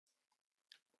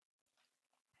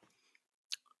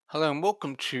Hello and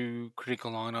welcome to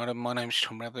Critical Line Item. My name's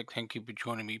Tom Ravlick. Thank you for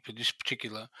joining me for this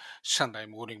particular Sunday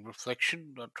morning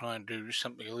reflection. I'll try and do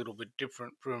something a little bit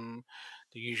different from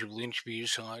the usual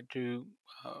interviews I do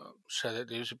so that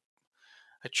there's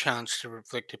a chance to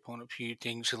reflect upon a few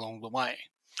things along the way.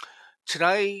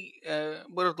 Today,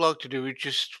 what I'd like to do is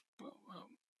just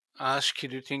ask you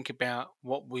to think about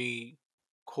what we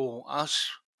call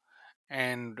us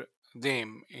and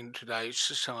them in today's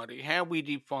society, how we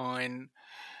define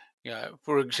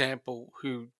for example,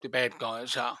 who the bad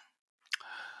guys are.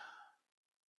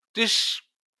 This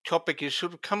topic has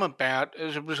sort of come about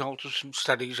as a result of some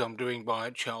studies I'm doing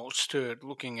by Charles Sturt,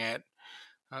 looking at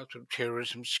sort of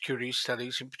terrorism, security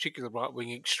studies, in particular right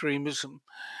wing extremism.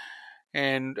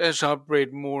 And as I've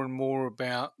read more and more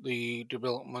about the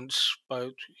developments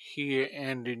both here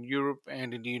and in Europe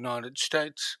and in the United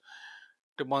States,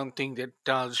 the one thing that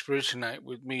does resonate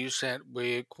with me is that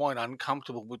we're quite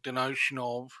uncomfortable with the notion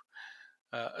of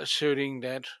asserting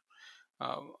that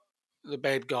um, the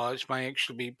bad guys may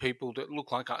actually be people that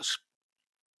look like us.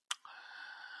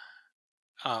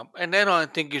 And that I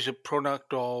think is a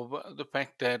product of the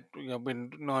fact that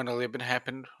when 9/11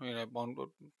 happened,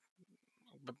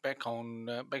 back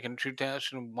in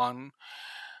 2001,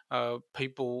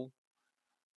 people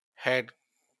had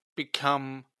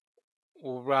become,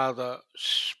 or rather,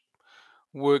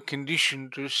 were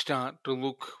conditioned to start to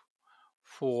look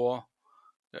for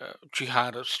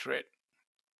jihadist threat.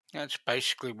 That's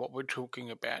basically what we're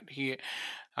talking about here.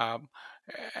 Um,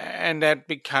 and that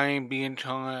became the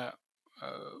entire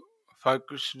uh,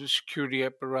 focus of the security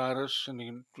apparatus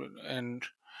and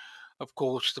of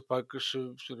course the focus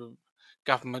of sort of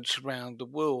governments around the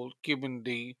world, given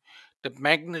the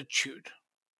magnitude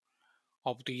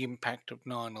of the impact of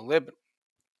 9/11.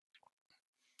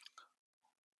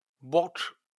 What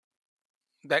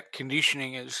that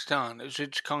conditioning has done is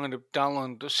it's kind of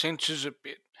dulled the senses a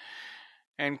bit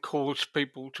and caused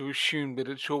people to assume that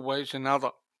it's always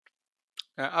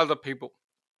other people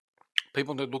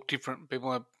that look different,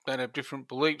 that have different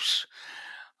beliefs,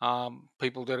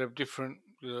 people that have different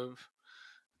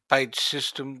faith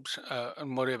systems,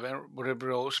 and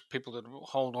whatever else, people that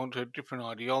hold on to different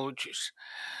ideologies,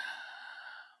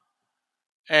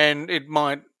 and it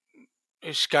might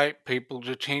escape people's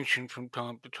attention from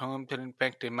time to time that in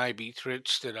fact there may be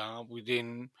threats that are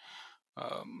within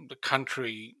the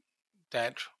country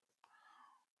that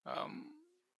um,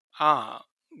 are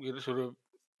sort of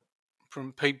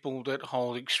from people that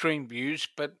hold extreme views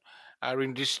but are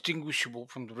indistinguishable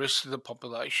from the rest of the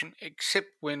population, except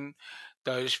when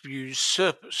those views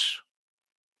surface.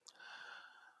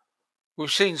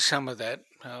 We've seen some of that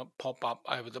pop up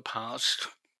over the past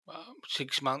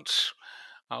 6 months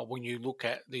when you look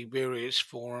at the various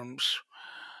forums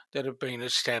that have been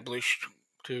established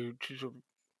to sort of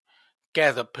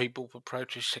gather people for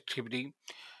protest activity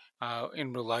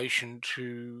in relation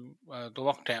to the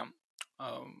lockdown.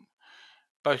 Um,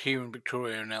 both here in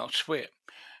Victoria and elsewhere.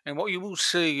 And what you will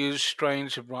see is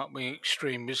strains of right wing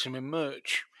extremism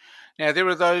emerge. Now, there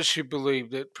are those who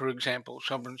believe that, for example,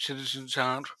 sovereign citizens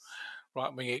aren't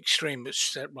right wing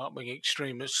extremists, that right wing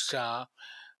extremists are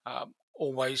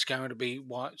always going to be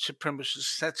white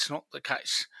supremacists. That's not the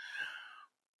case.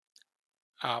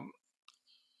 Um,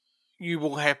 you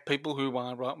will have people who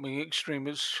are right wing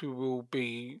extremists who will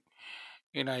be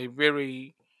in a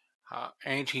very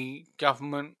anti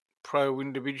government, pro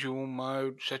individual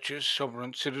mode, such as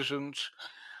sovereign citizens.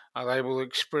 They will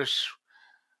express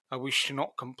a wish to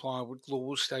not comply with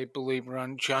laws they believe are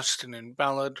unjust and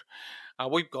invalid.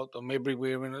 We've got them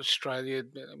everywhere in Australia.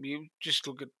 You just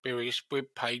look at various web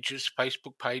pages,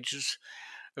 Facebook pages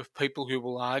of people who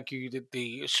will argue that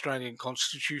the Australian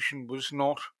Constitution was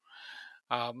not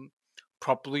um,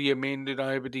 properly amended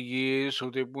over the years, or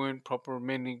there weren't proper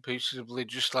amending pieces of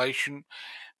legislation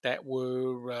that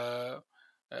were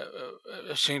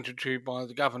assented to by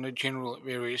the Governor General at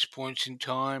various points in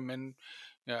time. And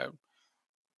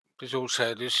there's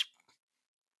also this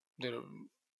the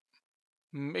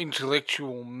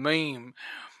intellectual meme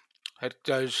that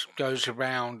goes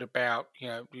around about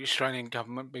the Australian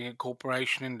government being a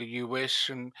corporation in the US,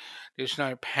 and there's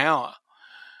no power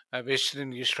vested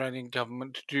in the Australian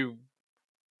government to do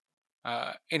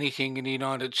anything in the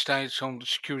United States on the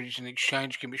Securities and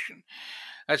Exchange Commission.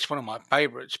 That's one of my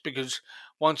favourites, because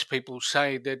once people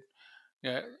say that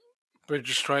you know,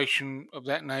 registration of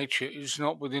that nature is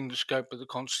not within the scope of the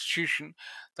Constitution,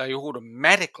 they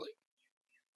automatically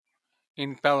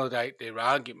invalidate their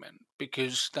argument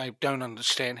because they don't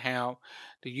understand how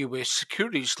the US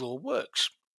securities law works.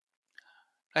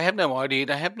 They have no idea,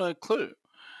 they have no clue.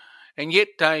 And yet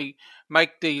they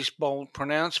make these bold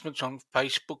pronouncements on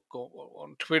Facebook or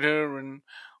on Twitter and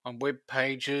on web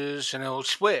pages and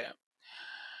elsewhere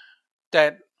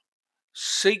that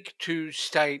seek to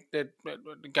state that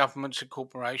the governments and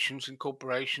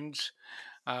corporations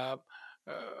uh,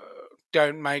 uh,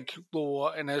 don't make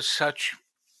law, and as such,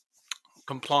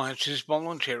 compliance is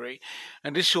voluntary.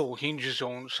 And this all hinges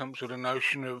on some sort of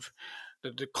notion of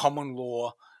the common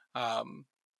law um,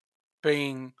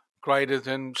 being greater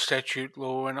than statute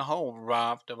law and a whole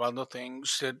raft of other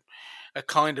things that are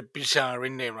kind of bizarre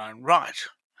in their own right.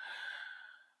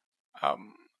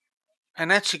 Um, and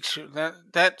that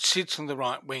sits on the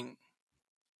right wing.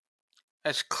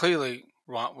 That's clearly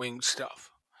right wing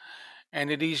stuff. And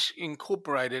it is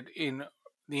incorporated in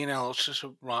the analysis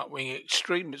of right wing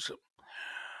extremism.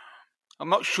 I'm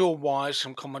not sure why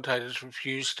some commentators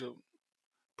refuse to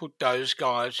put those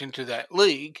guys into that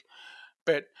league,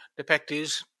 but the fact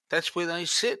is that's where they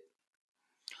sit.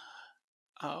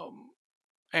 Um,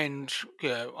 and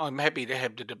I'm happy to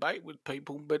have the debate with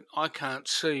people, but I can't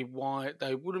see why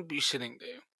they wouldn't be sitting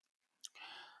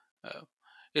there,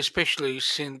 especially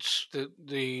since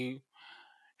the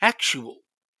actual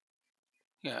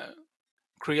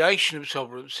creation of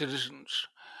sovereign citizens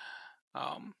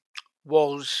um,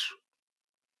 was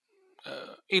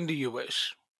in the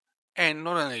US. And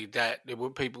not only that, there were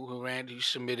people who were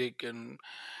anti-Semitic and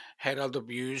had other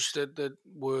views that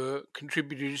were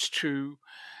contributors to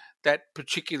that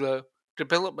particular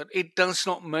development. It does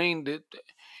not mean that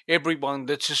everyone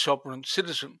that's a sovereign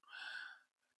citizen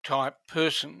type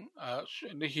person,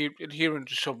 adherent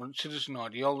to sovereign citizen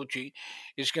ideology,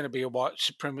 is going to be a white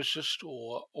supremacist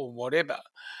or whatever.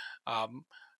 Um,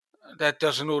 that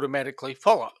doesn't automatically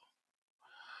follow.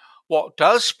 What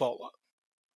does follow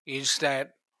is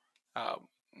that um,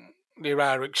 there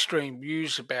are extreme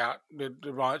views about the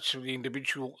rights of the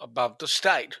individual above the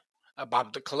state,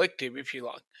 above the collective, if you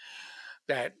like,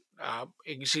 that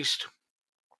exist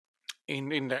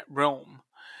in that realm.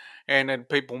 And then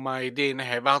people may then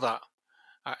have other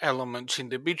elements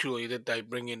individually that they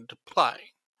bring into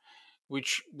play,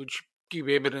 which give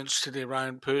evidence to their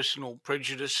own personal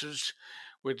prejudices,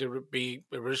 whether it be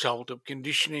a result of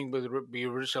conditioning, whether it be a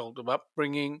result of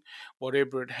upbringing,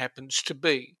 whatever it happens to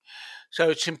be. So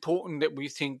it's important that we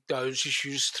think those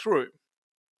issues through.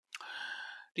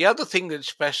 The other thing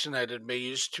that's fascinated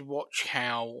me is to watch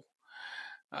how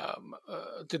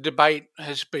the debate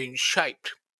has been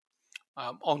shaped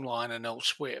online and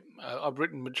elsewhere. I've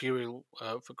written material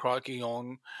for Crikey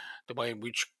on the way in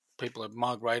which people have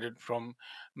migrated from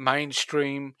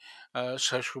mainstream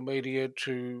social media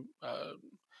to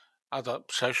other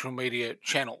social media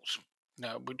channels.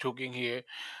 Now, we're talking here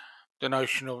the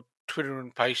notion of Twitter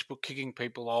and Facebook kicking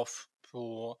people off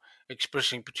for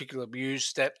expressing particular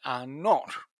views that are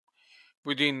not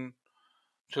within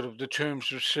sort of the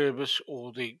terms of service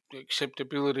or the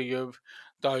acceptability of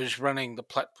those running the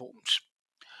platforms.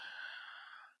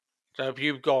 So if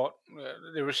you've got,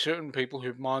 there are certain people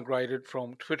who've migrated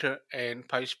from Twitter and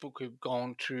Facebook who've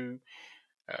gone to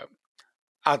uh,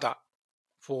 other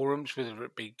forums, whether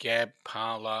it be Gab,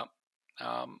 Parler,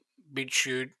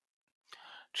 BitChute,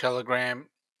 Telegram,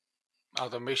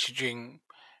 other messaging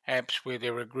apps where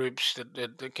there are groups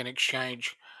that can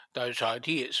exchange those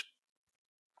ideas.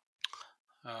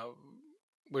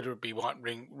 Whether it be right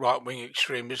wing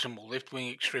extremism or left wing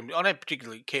extremism, I don't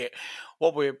particularly care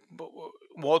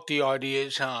what the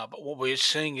ideas are, but what we're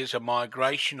seeing is a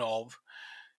migration of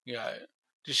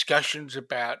discussions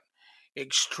about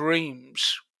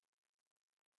extremes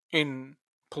in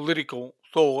political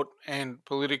thought and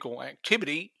political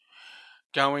activity,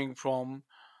 going from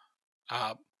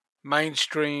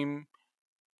mainstream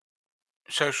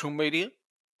social media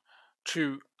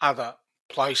to other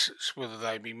places, whether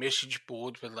they be message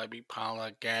boards, whether they be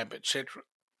Parler, Gab, etc.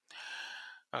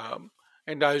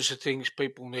 And those are things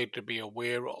people need to be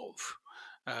aware of,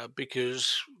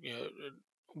 because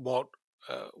what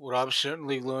I've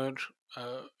certainly learned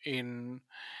in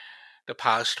the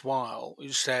past while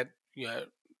is that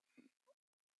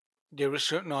there are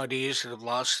certain ideas that have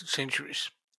lasted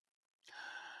centuries,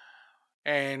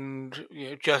 and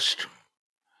just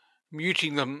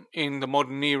muting them in the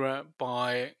modern era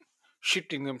by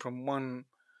shifting them from one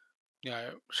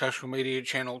social media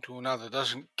channel to another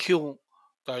doesn't kill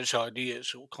those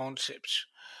ideas or concepts.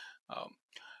 Um,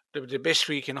 the best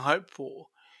we can hope for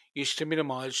is to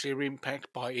minimise their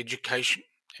impact by education,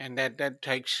 and that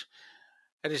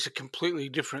is a completely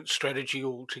different strategy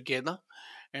altogether,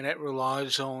 and that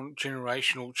relies on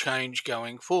generational change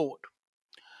going forward.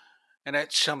 And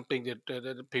that's something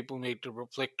that people need to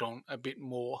reflect on a bit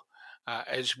more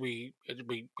as we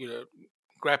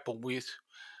grapple with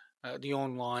the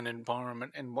online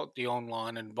environment and what the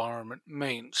online environment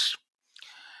means.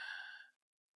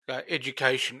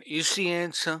 Education is the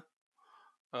answer,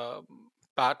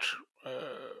 but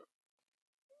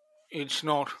it's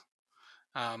not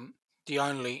um, the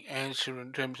only answer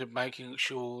in terms of making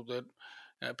sure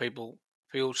that people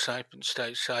feel safe and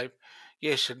stay safe.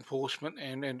 Yes, enforcement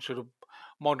and sort of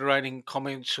moderating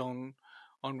comments on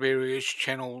various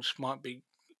channels might be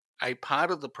a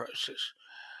part of the process,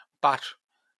 but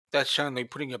that's only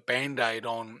putting a band-aid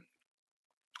on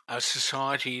a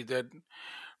society that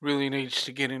really needs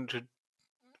to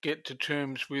get to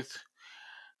terms with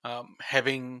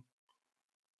having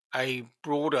a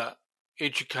broader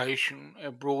education,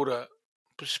 a broader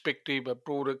perspective, a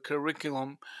broader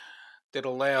curriculum that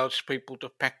allows people to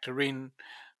factor in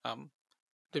um,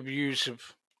 the views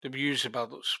of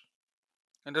others.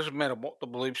 It doesn't matter what the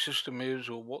belief system is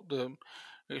or what the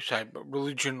say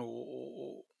religion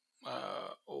or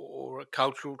a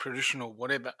cultural tradition or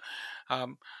whatever.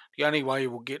 The only way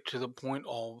you will get to the point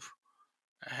of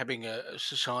having a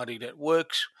society that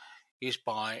works is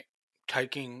by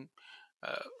taking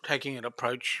taking an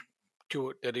approach to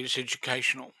it that is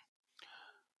educational,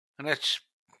 and that's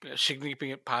a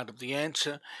significant part of the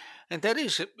answer. And that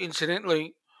is,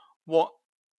 incidentally, what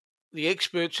the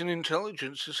experts in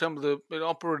intelligence, some of the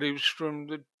operatives from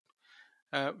the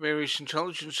various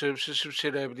intelligence services have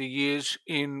said over the years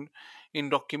in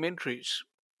documentaries.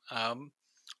 Um,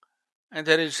 and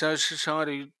that is those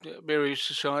various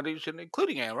societies, and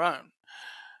including our own,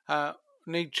 uh,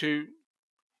 need to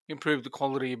improve the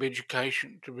quality of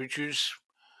education to reduce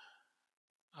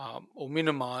or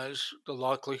minimise the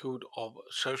likelihood of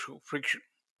social friction.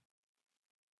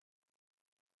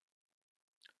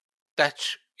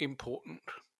 That's important.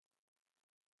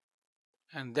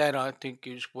 And that, I think,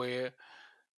 is where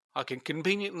I can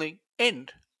conveniently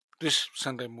end this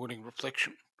Sunday morning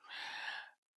reflection.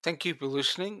 Thank you for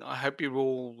listening. I hope you're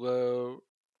all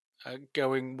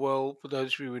going well for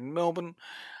those of you in Melbourne.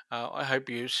 I hope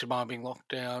you're surviving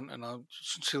lockdown, and I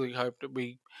sincerely hope that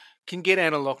we can get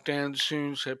out of lockdown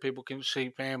soon so people can see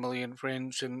family and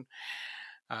friends and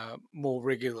more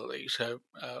regularly. So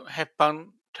have fun,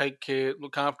 take care,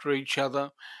 look after each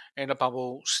other, and above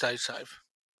all, stay safe.